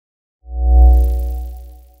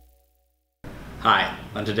Hi,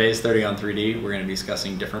 on today's 30 on 3D, we're going to be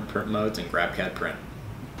discussing different print modes in GrabCAD Print.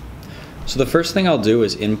 So the first thing I'll do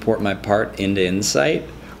is import my part into Insight.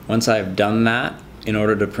 Once I've done that, in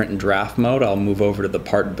order to print in draft mode, I'll move over to the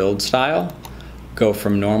part build style, go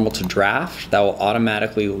from normal to draft. That will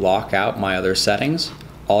automatically lock out my other settings.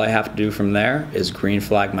 All I have to do from there is green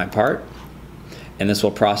flag my part, and this will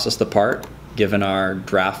process the part given our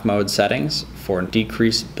draft mode settings for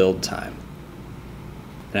decreased build time.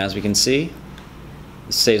 And as we can see,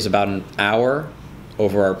 this saves about an hour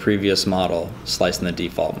over our previous model sliced in the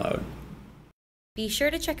default mode. Be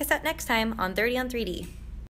sure to check us out next time on 30 on 3D.